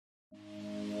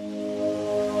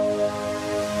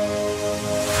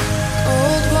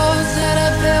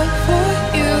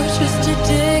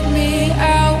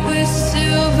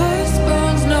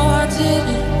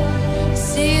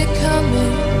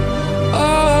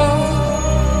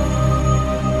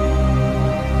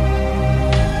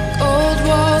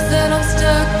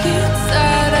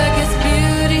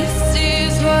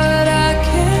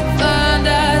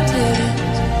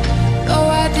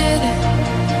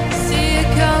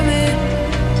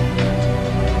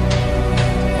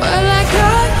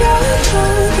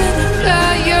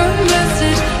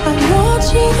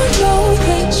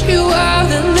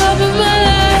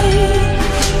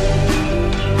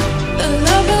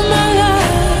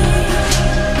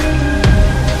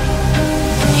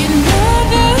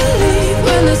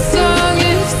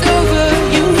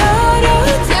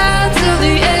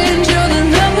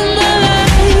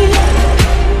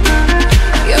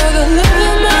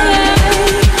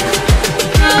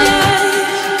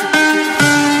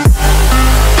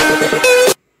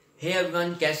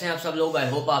कैसे हैं आप सब लोग। आई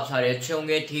होप आप सारे अच्छे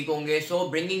होंगे, ठीक होंगे। सो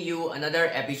bringing you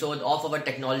another episode of our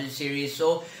technology series.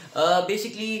 So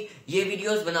basically ये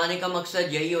वीडियोस बनाने का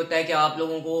मकसद यही होता है कि आप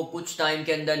लोगों को कुछ टाइम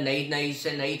के अंदर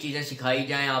नई चीजें सिखाई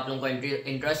जाएं, आप लोगों का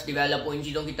इंटरेस्ट डेवलप हो इन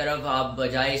चीजों की तरफ। आप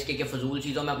बजाय इसके कि फजूल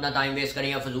चीजों में अपना टाइम वेस्ट करें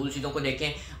या फजूल चीजों को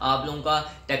देखें, आप लोगों का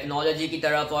टेक्नोलॉजी की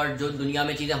तरफ और जो दुनिया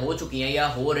में चीजें हो चुकी हैं या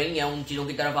हो रही हैं उन चीजों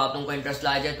की तरफ आप लोगों को इंटरेस्ट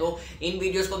लाया जाए। तो इन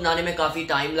वीडियोस को बनाने में काफी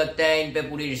टाइम लगता है, इन पे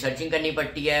पूरी रिसर्चिंग करनी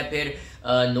पड़ती है, फिर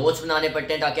नोट्स बनाने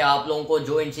पड़ते हैं ताकि आप लोगों को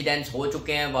जो इंसिडेंट्स हो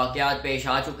चुके हैं, वाकयात पेश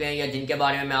आ चुके हैं या जिनके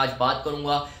बारे में मैं आज बात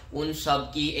करूंगा, उन सब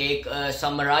की एक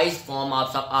समराइज फॉर्म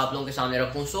आप लोगों के सामने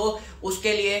रखूं। सो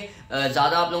उसके लिए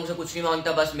ज्यादा आप लोगों से कुछ नहीं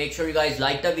मांगता, बस make sure you guys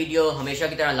like the video, हमेशा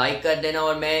की तरह लाइक कर देना।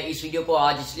 और मैं इस वीडियो को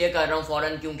आज इसलिए कर रहा हूं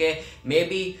फौरन क्योंकि may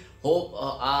B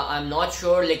I am not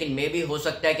sure, लेकिन मे बी हो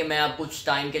सकता है कि मैं अब कुछ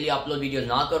टाइम के लिए अपलोड वीडियोस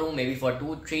ना करूं, may be for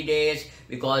 2-3 days,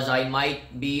 because I might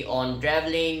be on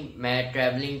travelling. मैं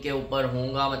ट्रैवलिंग के ऊपर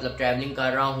हूँगा, मतलब ट्रैवलिंग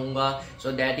कर रहा हूँगा।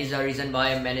 So that is the reason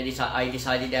why I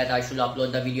decided that I should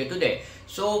upload the video today.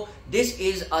 So this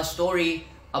is a story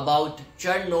about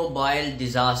Chernobyl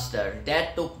disaster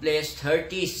that took place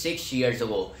 36 years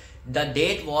ago. The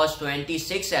date was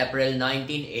 26 April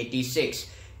 1986.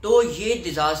 तो ये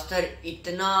disaster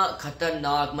इतना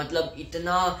खतरनाक, मतलब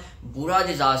इतना बुरा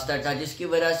disaster था जिसकी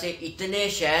वजह से इतने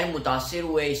शहर मुतासिर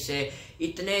हुए, इससे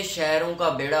इतने शहरों का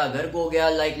बेड़ा गर्क हो गया।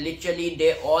 Like literally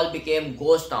they all became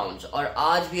ghost towns. और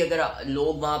आज भी अगर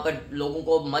लोग वहां पर, लोगों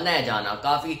को मना है जाना,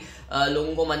 काफी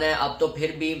लोगों को मना है अब, तो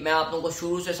फिर भी मैं आप लोगों को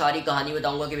शुरू से सारी कहानी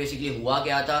बताऊंगा कि बेसिकली हुआ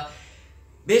क्या था।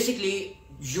 बेसिकली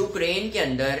यूक्रेन के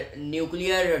अंदर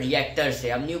न्यूक्लियर रिएक्टर्स है।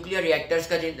 अब न्यूक्लियर रिएक्टर्स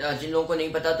का जिन लोगों को नहीं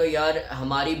पता, तो यार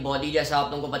हमारी बॉडी जैसा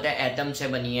आप लोगों को पता है एटम से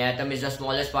बनी है। Atom is the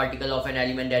smallest particle of an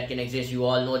element that can exist, you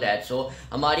all know that. सो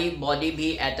हमारी बॉडी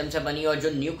भी एटम से बनी है और जो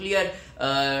न्यूक्लियर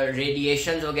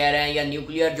रेडिएशंस वगैरह हैं या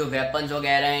न्यूक्लियर जो वेपन्स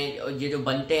वगैरह हैं, ये जो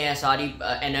बनते हैं, सारी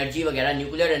एनर्जी वगैरह,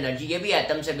 न्यूक्लियर एनर्जी, ये भी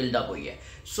एटम से बिल्डअप हुई है।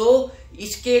 सो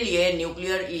इसके लिए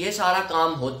न्यूक्लियर, ये सारा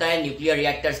काम होता है न्यूक्लियर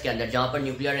रिएक्टर्स के अंदर जहां पर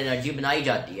न्यूक्लियर एनर्जी बनाई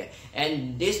जाती है। And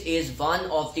this is one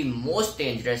of the most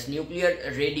dangerous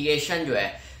nuclear radiation. जो है,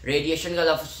 रेडिएशन का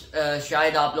लफ्ज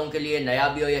शायद आप लोगों के लिए नया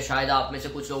भी हो या शायद आप में से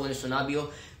कुछ लोगों ने सुना भी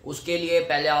हो। उसके लिए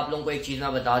पहले आप लोगों को एक चीज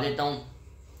मैं बता देता हूँ।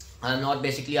 I am not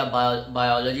basically a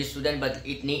biology student, but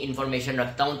इतनी इन्फॉर्मेशन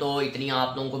रखता हूँ, तो इतनी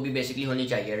आप लोगों को भी बेसिकली होनी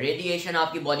चाहिए। रेडिएशन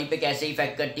आपकी बॉडी पे कैसे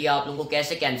इफेक्ट करती है, आप लोगों को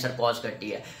कैसे कैंसर कॉज करती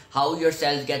है, how your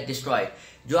sales get destroyed.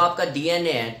 जो आपका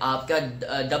डीएनए है, आपका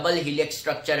डबल हेलिक्स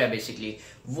स्ट्रक्चर है, बेसिकली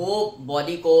वो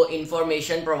बॉडी को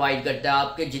इंफॉर्मेशन प्रोवाइड करता है।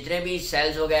 आपके जितने भी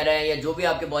सेल्स वगैरह हैं या जो भी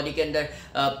आपके बॉडी के अंदर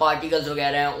पार्टिकल्स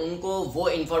वगैरह हैं, उनको वो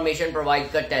इंफॉर्मेशन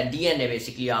प्रोवाइड करता है डीएनए,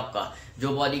 बेसिकली आपका जो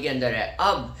बॉडी के अंदर है।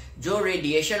 अब जो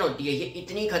रेडिएशन होती है, ये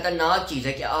इतनी खतरनाक चीज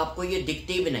है कि आपको ये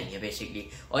दिखती भी नहीं है बेसिकली,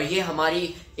 और ये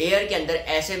हमारी एयर के अंदर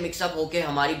ऐसे मिक्सअप होके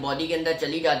हमारी बॉडी के अंदर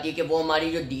चली जाती है कि वो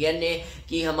हमारी जो डीएनए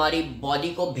की हमारी बॉडी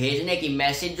को भेजने की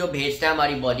मैसेज जो भेजता है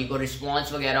हमारी बॉडी को,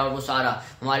 रिस्पॉन्स वगैरह, और वो सारा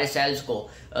हमारे सेल्स को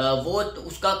वो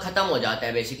उसका खत्म हो जाता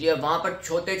है बेसिकली। और वहां पर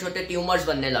छोटे छोटे ट्यूमर्स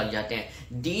बनने लग जाते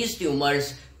हैं। दीज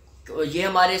ट्यूमर्स, ये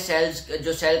हमारे सेल्स,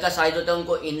 जो सेल का साइज होता है,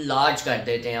 उनको इनलार्ज कर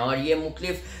देते हैं और ये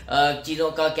मुख्तलिफ चीजों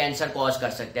का कैंसर कॉज कर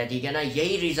सकते हैं। ठीक है ना,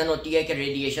 यही रीजन होती है कि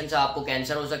रेडिएशन से आपको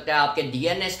कैंसर हो सकता है। आपके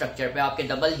डीएनए स्ट्रक्चर पे, आपके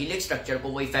डबल हेलिक्स स्ट्रक्चर को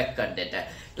वो इफेक्ट कर देता है।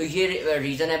 तो ये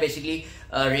रीजन है बेसिकली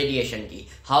रेडिएशन की,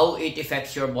 how it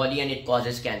effects your body and it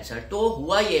causes cancer. तो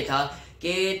हुआ ये था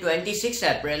कि 26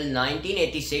 अप्रैल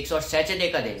 1986 और सैटरडे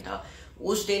का दिन था।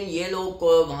 उस दिन ये लोग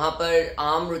वहां पर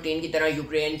आम रूटीन की तरह,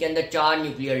 यूक्रेन के अंदर 4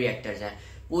 न्यूक्लियर रिएक्टर्स हैं।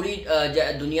 पूरी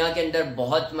दुनिया के अंदर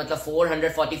बहुत, मतलब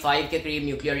 445 के करीब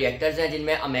न्यूक्लियर रिएक्टर्स हैं,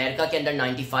 जिनमें अमेरिका के अंदर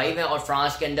 95 हैं और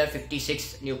फ्रांस के अंदर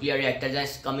 56 न्यूक्लियर रिएक्टर्स हैं,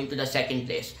 coming to the second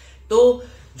place. तो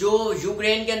जो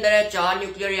यूक्रेन के अंदर है, 4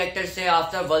 न्यूक्लियर रिएक्टर से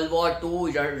आफ्टर वर्ल्ड वॉर 2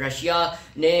 रशिया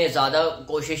ने ज्यादा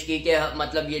कोशिश की कि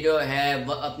मतलब ये जो है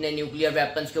अपने न्यूक्लियर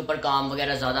वेपन्स के ऊपर काम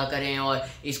वगैरह ज्यादा करें और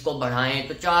इसको बढ़ाएं।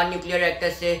 तो 4 न्यूक्लियर रिएक्टर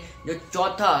से जो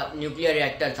चौथा न्यूक्लियर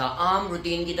रिएक्टर था, आम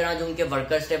रूटीन की तरह जो उनके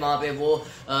वर्कर्स थे वहां पे, वो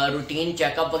रूटीन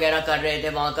चेकअप वगैरह कर रहे थे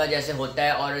वहां का, जैसे होता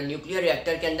है। और न्यूक्लियर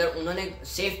रिएक्टर के अंदर उन्होंने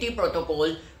सेफ्टी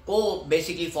प्रोटोकॉल को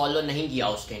बेसिकली फॉलो नहीं किया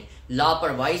उस दिन।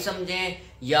 लापरवाही समझें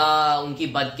या उनकी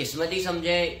बदकिस्मती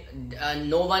समझें,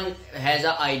 no one has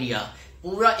a idea.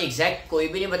 पूरा एग्जैक्ट कोई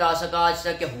भी नहीं बता सका आज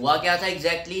तक कि हुआ क्या था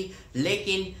एग्जैक्टली,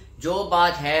 लेकिन जो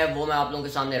बात है वो मैं आप लोगों के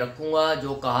सामने रखूंगा।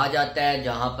 जो कहा जाता है,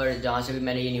 जहां से भी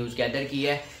मैंने ये न्यूज गैदर की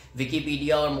है,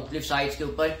 विकीपीडिया और मुख्तलिफ साइट्स के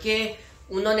ऊपर, कि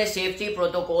उन्होंने सेफ्टी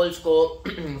प्रोटोकॉल्स को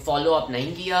फॉलो अप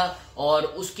नहीं किया और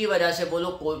उसकी वजह से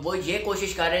वो ये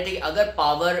कोशिश कर रहे थे कि अगर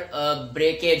पावर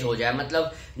ब्रेकेज हो जाए,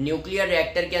 मतलब न्यूक्लियर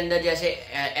रिएक्टर के अंदर जैसे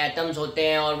एटम्स होते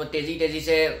हैं और वो तेजी तेजी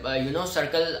से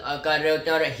सर्कल कर रहे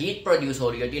होते हैं और हीट प्रोड्यूस हो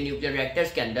रही होती है न्यूक्लियर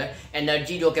रिएक्टर्स के अंदर,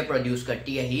 एनर्जी जो कि प्रोड्यूस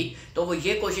करती है हीट, तो वो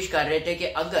ये कोशिश कर रहे थे कि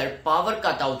अगर पावर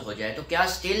कट आउट हो जाए तो क्या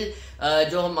स्टिल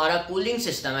जो हमारा कूलिंग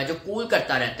सिस्टम है जो कूल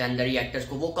करता रहता है अंदर रिएक्टर्स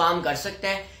को, वो काम कर सकता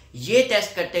है। ये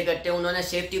टेस्ट करते करते उन्होंने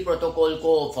सेफ्टी प्रोटोकॉल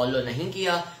को फॉलो नहीं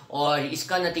किया और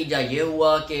इसका नतीजा ये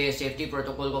हुआ कि सेफ्टी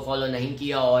प्रोटोकॉल को फॉलो नहीं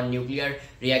किया और न्यूक्लियर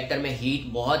रिएक्टर में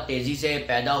हीट बहुत तेजी से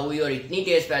पैदा हुई और इतनी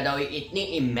तेज पैदा हुई, इतनी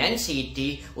इमेंस हीट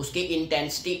थी, उसकी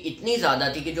इंटेंसिटी इतनी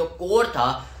ज्यादा थी कि जो कोर था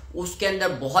उसके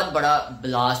अंदर बहुत बड़ा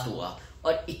ब्लास्ट हुआ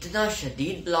और इतना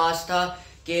शदीद ब्लास्ट था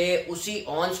कि उसी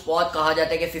ऑन स्पॉट कहा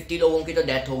जाता है कि 50 लोगों की तो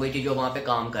डेथ हो गई थी जो वहां पे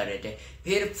काम कर रहे थे।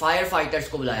 फिर फायर फाइटर्स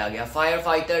को बुलाया गया, फायर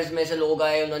फाइटर्स में से लोग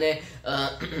आए, उन्होंने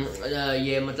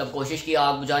ये मतलब कोशिश की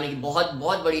आग बुझाने की, बहुत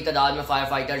बहुत बड़ी तादाद में फायर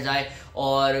फाइटर्स आए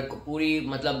और पूरी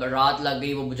मतलब रात लग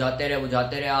गई, वो बुझाते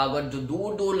रहे आग। और जो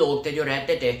दूर दूर लोग थे जो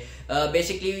रहते थे,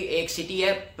 बेसिकली एक सिटी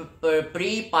है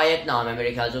प्री पायत नाम है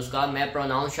मेरे ख्याल से उसका, मैं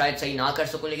प्रोनाउंस शायद सही ना कर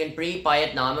सकूं लेकिन प्री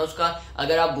पायत नाम है उसका।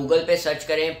 अगर आप गूगल पे सर्च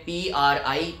करें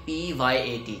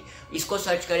PRIPYAT, इसको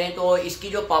सर्च करें तो इसकी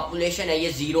जो पॉपुलेशन है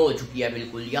ये जीरो हो चुकी है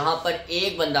बिल्कुल, यहाँ पर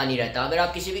एक बंदा नहीं रहता। अगर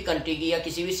आप किसी भी कंट्री की या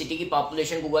किसी भी सिटी की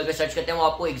पॉपुलेशन गूगल पे सर्च करते हैं वो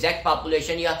आपको एग्जैक्ट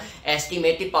पॉपुलेशन या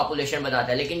एस्टिमेटेड पॉपुलेशन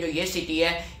बताता है, लेकिन जो ये सिटी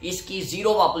है इसकी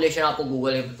जीरो पॉपुलेशन आपको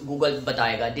गूगल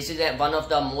बताएगा। This is one of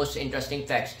the most interesting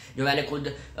facts जो मैंने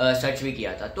खुद सर्च भी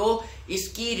किया था। तो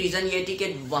इसकी रीजन ये थी कि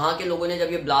वहां के लोगों ने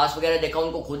जब ये ब्लास्ट वगैरह देखा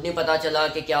उनको खुद नहीं पता चला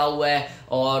कि क्या हुआ है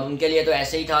और उनके लिए तो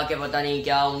ऐसे ही था कि पता नहीं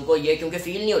क्या, उनको ये क्योंकि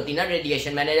फील नहीं होती ना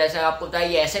रेडिएशन, मैंने जैसे आपको बताया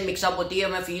ये ऐसे मिक्सअप होती है,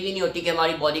 हमें फील ही नहीं होती कि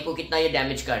हमारी बॉडी को कितना ये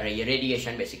डैमेज कर रही है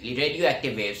radiation, basically radio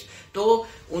active waves. तो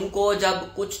उनको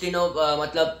जब कुछ दिनों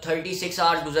मतलब 36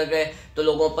 आवर्स गुजर गए तो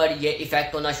लोगों पर ये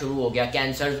इफेक्ट होना शुरू हो गया,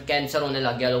 कैंसर होने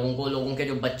लग गया लोगों के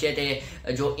जो बच्चे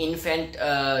थे, जो इन्फेंट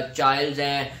चाइल्ड्स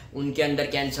हैं उनके अंदर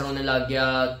कैंसर होने लग गया,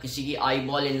 किसी की आई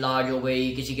बॉल इनलार्ज हो गई,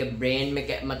 किसी के ब्रेन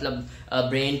में मतलब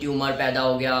ब्रेन ट्यूमर पैदा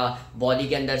हो गया, बॉडी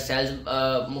के अंदर सेल्स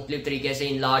मुख्तलिफ तरीके से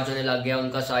इनलार्ज होने लग गया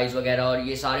उनका साइज वगैरह, और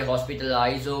ये सारे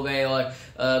हॉस्पिटलाइज हो गए। और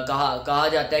कहा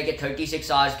जाता है कि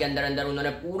 36 आवर्स के अंदर अंदर उन्होंने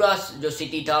पूरा जो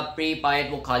सिटी था प्री पायत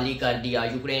वो खाली कर दिया,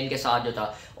 यूक्रेन के साथ जो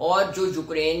था। और जो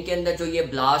यूक्रेन के अंदर जो ये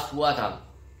ब्लास्ट हुआ था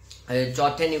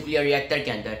चौथे न्यूक्लियर रिएक्टर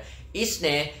के अंदर,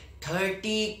 इसने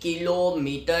 30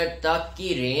 किलोमीटर तक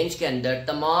की रेंज के अंदर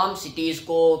तमाम सिटीज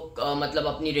को मतलब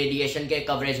अपनी रेडिएशन के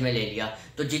कवरेज में ले लिया।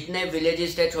 तो जितने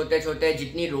विलेजेस थे छोटे छोटे,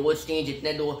 जितनी रोड्स थी,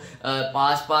 जितने दो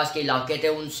पास के इलाके थे,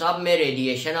 उन सब में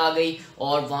रेडिएशन आ गई।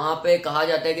 और वहां पे कहा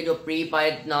जाता है कि जो प्री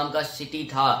पायत नाम का सिटी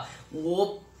था वो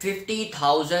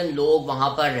 50,000 लोग वहां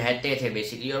पर रहते थे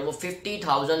बेसिकली, और वो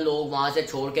 50,000 लोग वहां से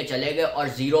छोड़ के चले गए और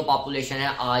जीरो पॉपुलेशन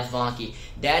है आज वहां की।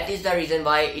 That is the reason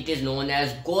why it is known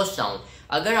as ghost town.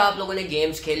 अगर आप लोगों ने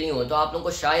गेम्स खेलनी हो तो आप लोगों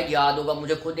को शायद याद होगा,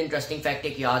 मुझे खुद इंटरेस्टिंग फैक्ट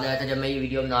एक याद आया था जब मैं ये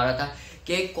वीडियो बना रहा था,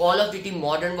 कि call of duty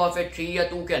modern warfare 3 या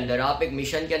 2 के अंदर आप एक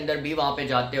मिशन के अंदर भी वहां पे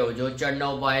जाते हो, जो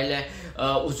चेरनोबिल है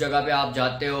उस जगह पे आप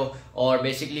जाते हो, और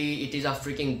basically it is a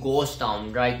fricking ghost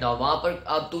town right now. वहां पर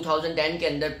अब 2010 के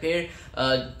अंदर फिर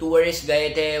टूरिस्ट गए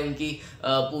थे, उनकी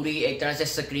पूरी एक तरह से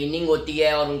स्क्रीनिंग होती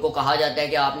है और उनको कहा जाता है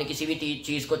कि आपने किसी भी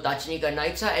चीज को टच नहीं करना।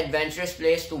 It's a adventurous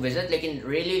place to visit, लेकिन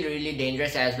really really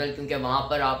dangerous as well, क्योंकि वहां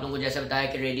पर आप लोगों को जैसे बताया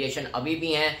कि रेडिएशन अभी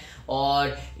भी है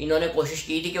और इन्होंने कोशिश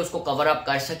की थी कि उसको कवर अप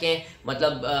कर सकें,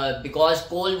 मतलब बिकॉज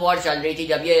कोल्ड वॉर चल रही थी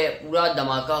जब ये पूरा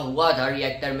धमाका हुआ था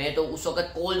रिएक्टर में, तो उस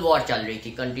वक्त कोल्ड वॉर चल रही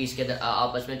थी कंट्रीज के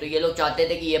आपस में। तो ये लोग चाहते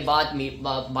थे कि ये बात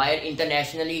बाहर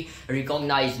इंटरनेशनली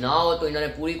रिकॉग्नाइज ना हो, तो इन्होंने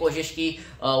पूरी कोशिश की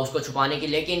उसको छुपाने की,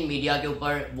 लेकिन मीडिया के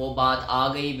ऊपर वो बात आ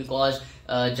गई। बिकॉज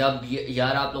जब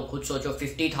यार आप लोग खुद सोचो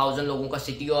 50,000 लोगों का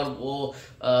सिटी और वो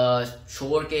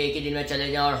छोड़ के एक ही दिन में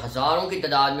चले जाएं और हजारों की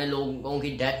तादाद में लोगों की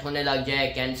डेथ होने लग जाए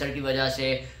कैंसर की वजह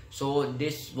से। So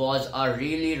this was a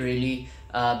really really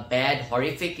bad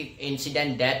horrific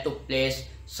incident that took place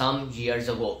some years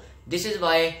ago. This is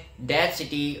why that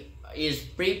city is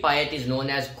Pripyat is known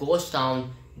as ghost town.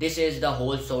 This is the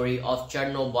whole story of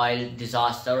Chernobyl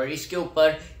disaster. और इसके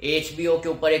ऊपर HBO के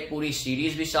ऊपर एक पूरी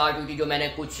series भी start हुई थी जो मैंने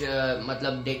कुछ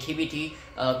मतलब देखी भी थी,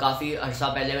 काफी अर्सा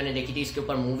पहले मैंने देखी थी। इसके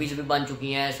ऊपर मूवीज भी बन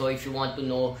चुकी हैं। So if you want to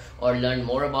know और learn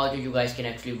more about it, you guys can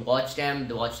actually watch them,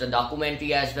 watch the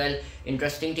documentary as well.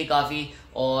 Interesting थी काफी।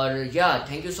 और या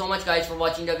thank you so much guys for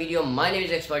watching the video. My name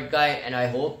is expert guy and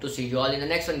I hope to C you all in the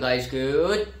next one guys.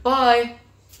 Good bye.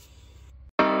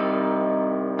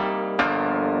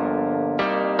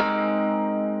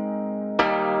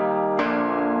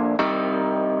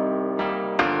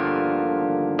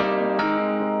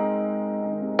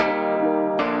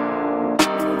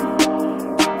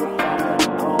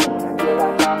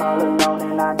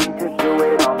 to do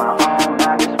it on my own.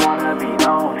 I just wanna be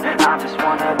known, I just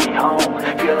wanna be home.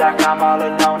 Feel like I'm all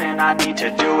alone and I need to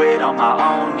do it on my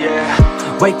own,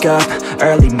 yeah. Wake up,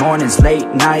 early mornings, late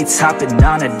nights, hopping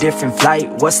on a different flight.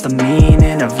 What's the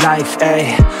meaning of life,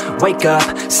 ayy? Wake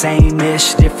up,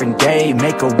 same-ish, different day.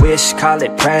 Make a wish, call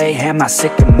it pray. Am I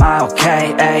sick, am I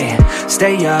okay, ayy?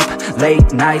 Stay up,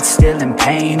 late nights, still in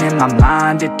pain. In my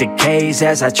mind it decays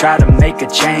as I try to make a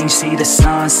change. See the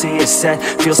sun, see it set,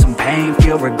 feel some pain,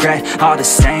 feel regret. All the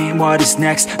same, what is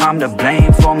next? I'm to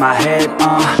blame for my head,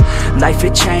 Life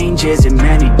it changes in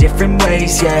many different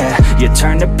ways, yeah. You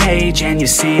turn the page and you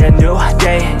see a new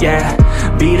day, yeah.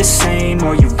 Be the same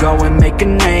or you go and make a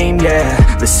name,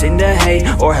 yeah. Listen to hate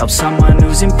or help someone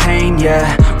who's in pain, yeah.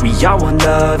 We all want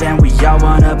love and we all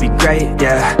wanna be great,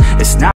 yeah. It's not